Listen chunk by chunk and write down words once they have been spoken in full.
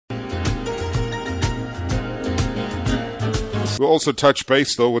We'll also touch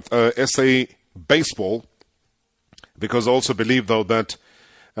base, though, with SA baseball, because I also believe, though, that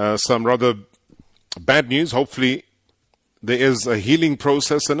some rather bad news, hopefully there is a healing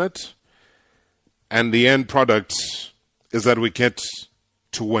process in it, and the end product is that we get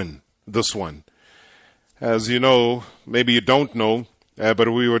to win this one. As you know, maybe you don't know,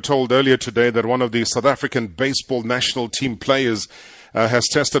 but we were told earlier today that one of the South African baseball national team players has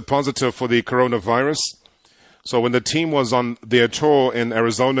tested positive for the coronavirus. So when the team was on their tour in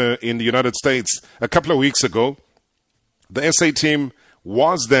Arizona in the United States a couple of weeks ago, the SA team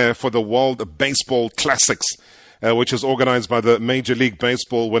was there for the World Baseball Classics, which is organized by the Major League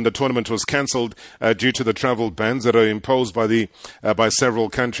Baseball when the tournament was cancelled due to the travel bans that are imposed by several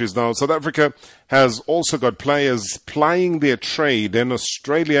countries. Now, South Africa has also got players plying their trade in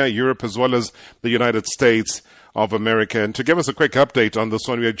Australia, Europe, as well as the United States of America. And to give us a quick update on this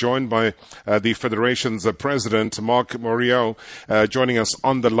one, we are joined by the Federation's president, Marc Moreau-SA, joining us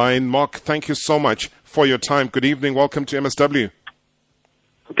on the line. Marc, thank you so much for your time. Good evening. Welcome to MSW.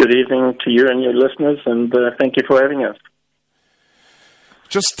 Good evening to you and your listeners, and thank you for having us.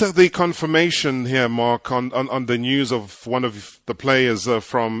 Just the confirmation here, Marc, on the news of one of the players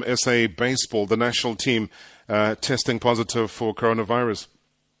from SA Baseball, the national team, testing positive for coronavirus.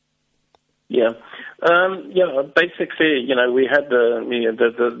 Yeah. Basically, we had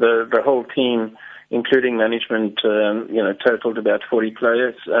the whole team, including management, totaled about 40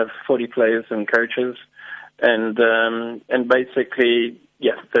 players and coaches, and basically,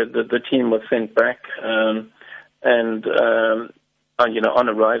 the team was sent back, on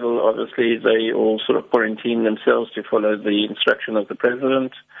arrival, obviously they all sort of quarantined themselves to follow the instruction of the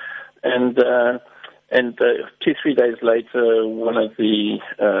president, and 2-3 days later, one of the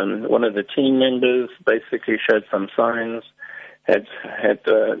team members basically showed some signs,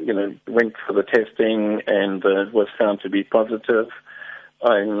 went for the testing and was found to be positive.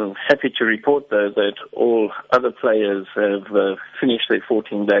 I'm happy to report, though, that all other players have finished their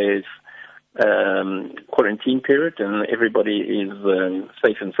 14 days quarantine period, and everybody is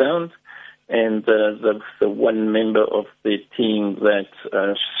safe and sound. And the one member of the team that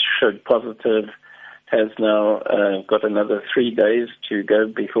showed positive has now got another 3 days to go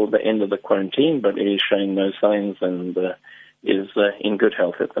before the end of the quarantine, but is showing no signs and is in good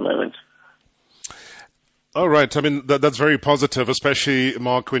health at the moment. All right. I mean, that's very positive, especially,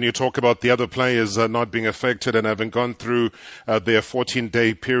 Marc, when you talk about the other players not being affected and having gone through their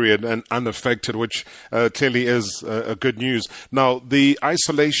 14-day period and unaffected, which clearly is good news. Now, the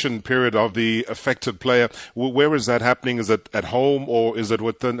isolation period of the affected player, where is that happening? Is it at home or is it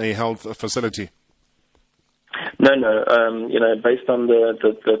within a health facility? No. Based on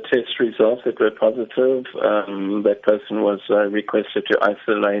the test results that were positive, that person was requested to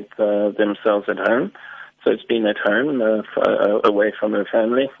isolate themselves at home. So it's been at home, away from her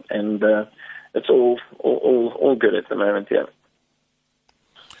family, and it's all good at the moment, yeah.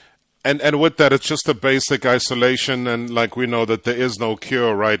 And with that, it's just a basic isolation, and like we know that there is no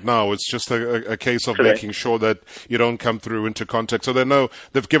cure right now. It's just a case of Correct. making sure that you don't come through into contact. So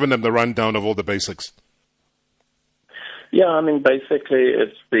they've given them the rundown of all the basics. Yeah, I mean, basically,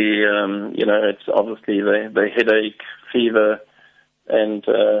 it's it's obviously the headache, fever, and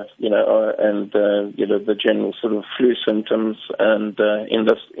the general sort of flu symptoms. And in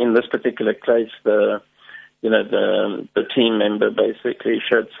this particular case, the team member basically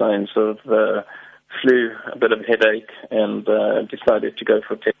showed signs of flu, a bit of headache, and decided to go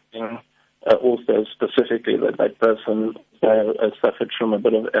for testing. Also, specifically, that person suffered from a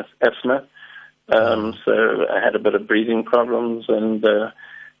bit of asthma. So I had a bit of breathing problems, and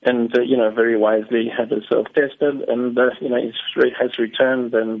very wisely had herself tested, and has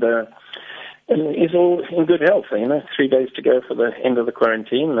returned, and is all in good health. 3 days to go for the end of the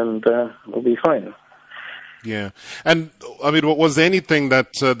quarantine, and we'll be fine. Yeah, and I mean, was there anything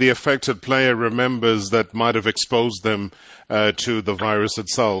that the affected player remembers that might have exposed them to the virus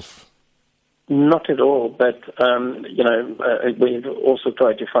itself? Not at all, but we've also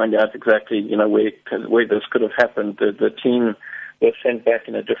tried to find out exactly where this could have happened. The team were sent back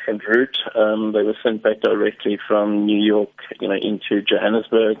in a different route. They were sent back directly from New York, into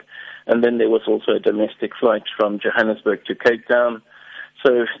Johannesburg, and then there was also a domestic flight from Johannesburg to Cape Town.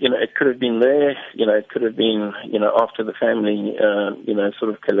 So it could have been there. It could have been after the family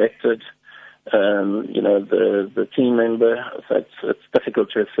sort of collected. The team member. So it's difficult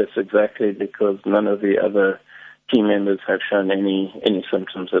to assess exactly because none of the other team members have shown any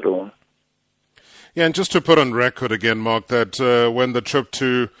symptoms at all. Yeah, and just to put on record again, Marc, that when the trip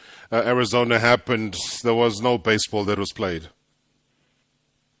to Arizona happened, there was no baseball that was played.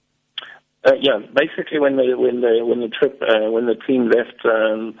 Yeah, basically when the team left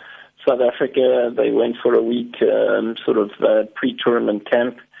South Africa, they went for a week pre-tournament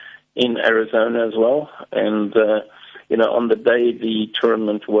camp in Arizona as well, and on the day the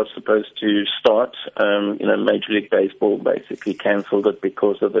tournament was supposed to start, Major League Baseball basically cancelled it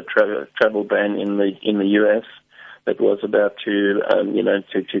because of the travel ban in the US that was about to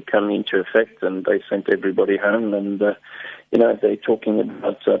come into effect, and they sent everybody home, and they're talking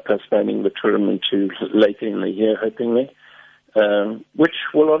about postponing the tournament to later in the year, hopefully, which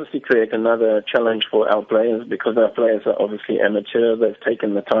will obviously create another challenge for our players, because our players are obviously amateur. They've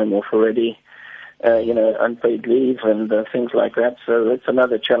taken the time off already, unpaid leave and things like that. So it's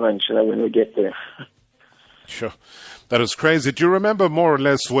another challenge when we get there. Sure. That is crazy. Do you remember more or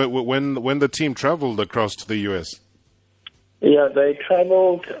less when the team traveled across to the US? Yeah, they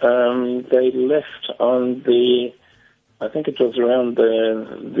traveled. They left on I think it was around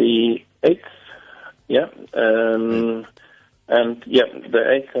the 8th. Yeah. The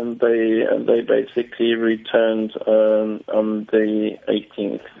 8th, and they basically returned on the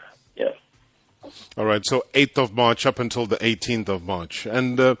 18th. Yeah. All right, so 8th of March up until the 18th of March,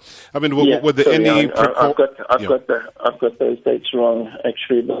 and were there any? I've got those dates wrong.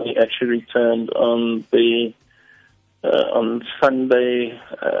 Actually, they actually returned on Sunday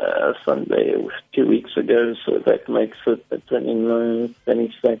 2 weeks ago, so that makes it the 29th,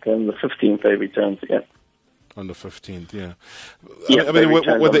 22nd, the 15th they returned again. On the 15th, yeah.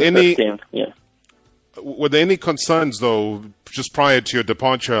 Were there any? 15th, yeah. Were there any concerns though, just prior to your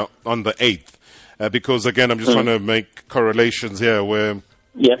departure on the 8th? Because again, I'm just trying to make correlations here, where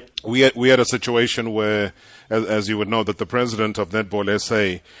we had a situation where, as you would know, that the president of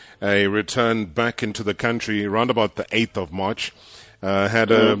Moreau-SA returned back into the country around about the 8th of March. Had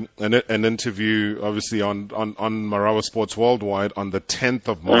an interview, obviously, on Moreau Sports Worldwide on the 10th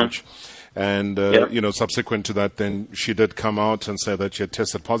of March. And, subsequent to that, then she did come out and say that she had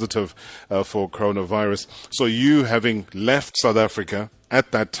tested positive for coronavirus. So you, having left South Africa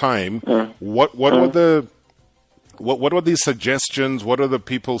at that time, what were these suggestions? What are the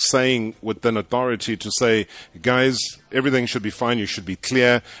people saying within authority to say, guys, everything should be fine, you should be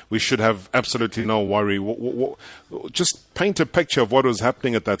clear, we should have absolutely no worry? Just paint a picture of what was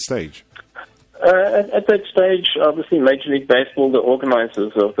happening at that stage. At that stage, obviously, Major League Baseball, the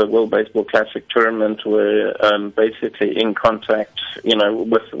organizers of the World Baseball Classic tournament, were basically in contact,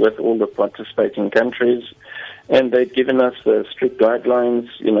 with all the participating countries, and they'd given us strict guidelines,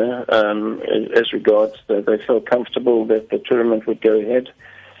 as regards that they felt comfortable that the tournament would go ahead.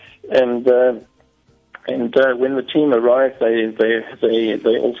 And when the team arrived,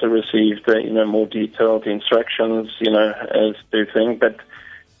 they also received more detailed instructions, as to things, but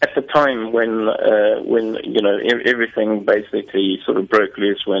at the time when everything basically sort of broke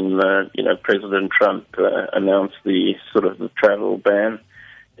loose, when President Trump announced the travel ban,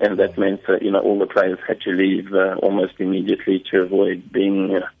 and that meant that all the players had to leave almost immediately to avoid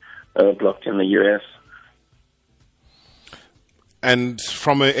being blocked in the US. And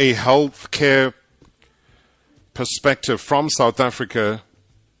from a healthcare perspective, from South Africa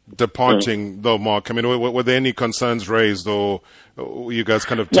departing, though, Mark, were there any concerns raised, or you guys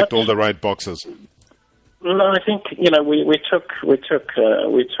kind of ticked all the right boxes? No, I think we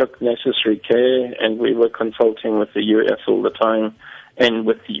took necessary care, and we were consulting with the US all the time, and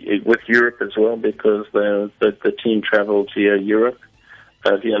with Europe as well, because the team travelled via Europe,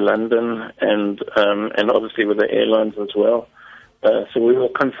 via London, and obviously with the airlines as well. So we were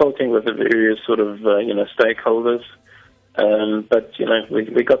consulting with the various stakeholders. But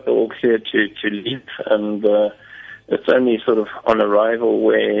we got the all clear to leave, and it's only sort of on arrival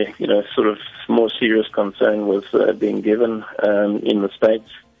where more serious concern was being given in the States,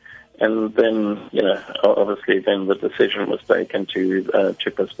 and then obviously then the decision was taken to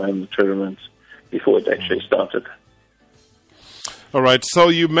postpone the tournament before it actually started. All right. So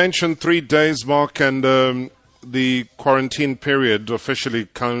you mentioned 3 days, Mark, and the quarantine period officially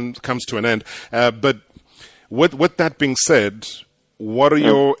comes to an end, but. With that being said, what are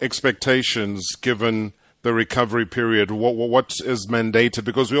your expectations given the recovery period? What is mandated?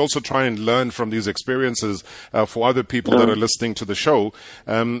 Because we also try and learn from these experiences for other people that are listening to the show,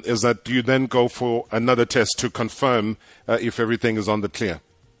 is that you then go for another test to confirm if everything is on the clear?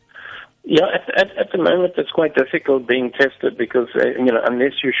 Yeah, at the moment it's quite difficult being tested because,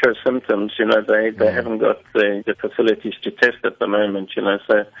 unless you show symptoms, they haven't got the facilities to test at the moment, so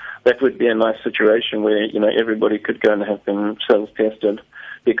that would be a nice situation where, everybody could go and have themselves tested,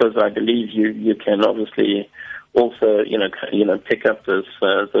 because I believe you can obviously also, pick up this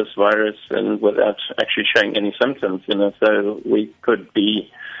virus and without actually showing any symptoms, so we could be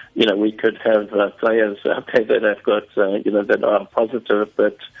we could have players out there that have got, that are positive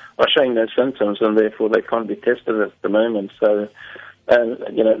but are showing no symptoms, and therefore they can't be tested at the moment. So,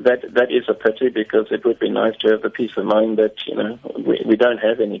 that is a pity, because it would be nice to have the peace of mind that, we don't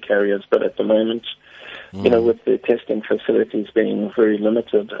have any carriers, but at the moment, with the testing facilities being very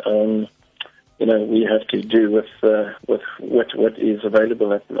limited, we have to do with what is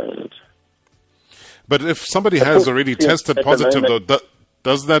available at the moment. But if somebody has already tested positive, though,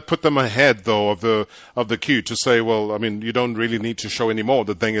 does that put them ahead, though, of the queue to say, well, I mean, you don't really need to show any more?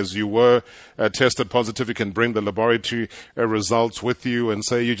 The thing is, you were tested positive. You can bring the laboratory results with you and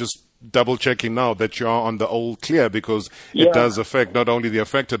say you're just double-checking now that you are on the all clear, because it does affect not only the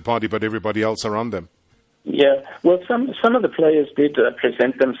affected party but everybody else around them. Yeah, well, some of the players did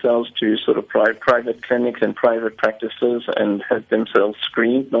present themselves to sort of private clinics and private practices and had themselves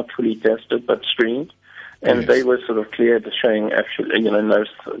screened, not fully tested, but screened. And they were sort of cleared, showing actually, no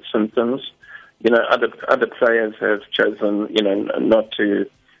symptoms. Other players have chosen, not to,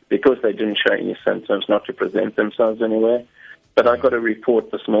 because they didn't show any symptoms, not to present themselves anywhere. But I got a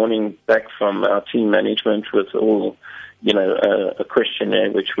report this morning back from our team management with all, a questionnaire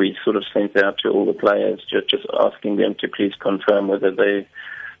which we sort of sent out to all the players, just asking them to please confirm whether they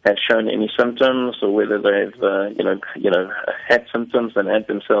had shown any symptoms, or whether they've, had symptoms and had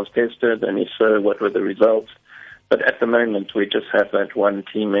themselves tested, and if so, what were the results. But at the moment, we just have that one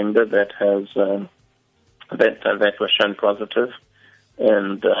team member that has that was shown positive,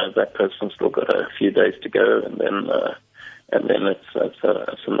 and that person's still got a few days to go, and then it's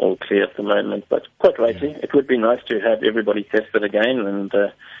an all clear at the moment. But quite rightly, it would be nice to have everybody tested again and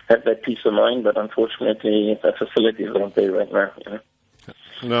have that peace of mind. But unfortunately, the facilities aren't there right now.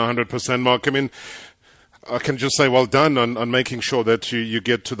 No, 100%, Mark. I mean, I can just say well done on making sure that you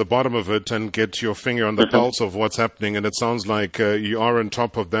get to the bottom of it and get your finger on the pulse of what's happening. And it sounds like you are on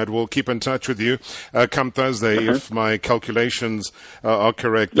top of that. We'll keep in touch with you come Thursday. If my calculations are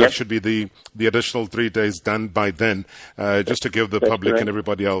correct, that should be the additional 3 days done by then, just to give the public and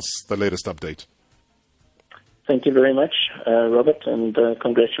everybody else the latest update. Thank you very much, Robert, and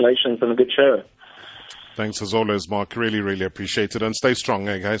congratulations on a good show. Thanks as always, Mark. Really, really appreciate it. And stay strong,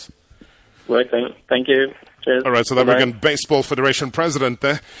 guys. Right, thank you. Cheers. All right, South African Baseball Federation President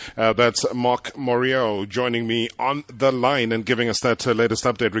there. That's Marc Moreau joining me on the line and giving us that latest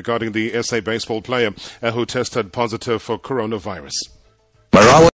update regarding the SA baseball player who tested positive for coronavirus.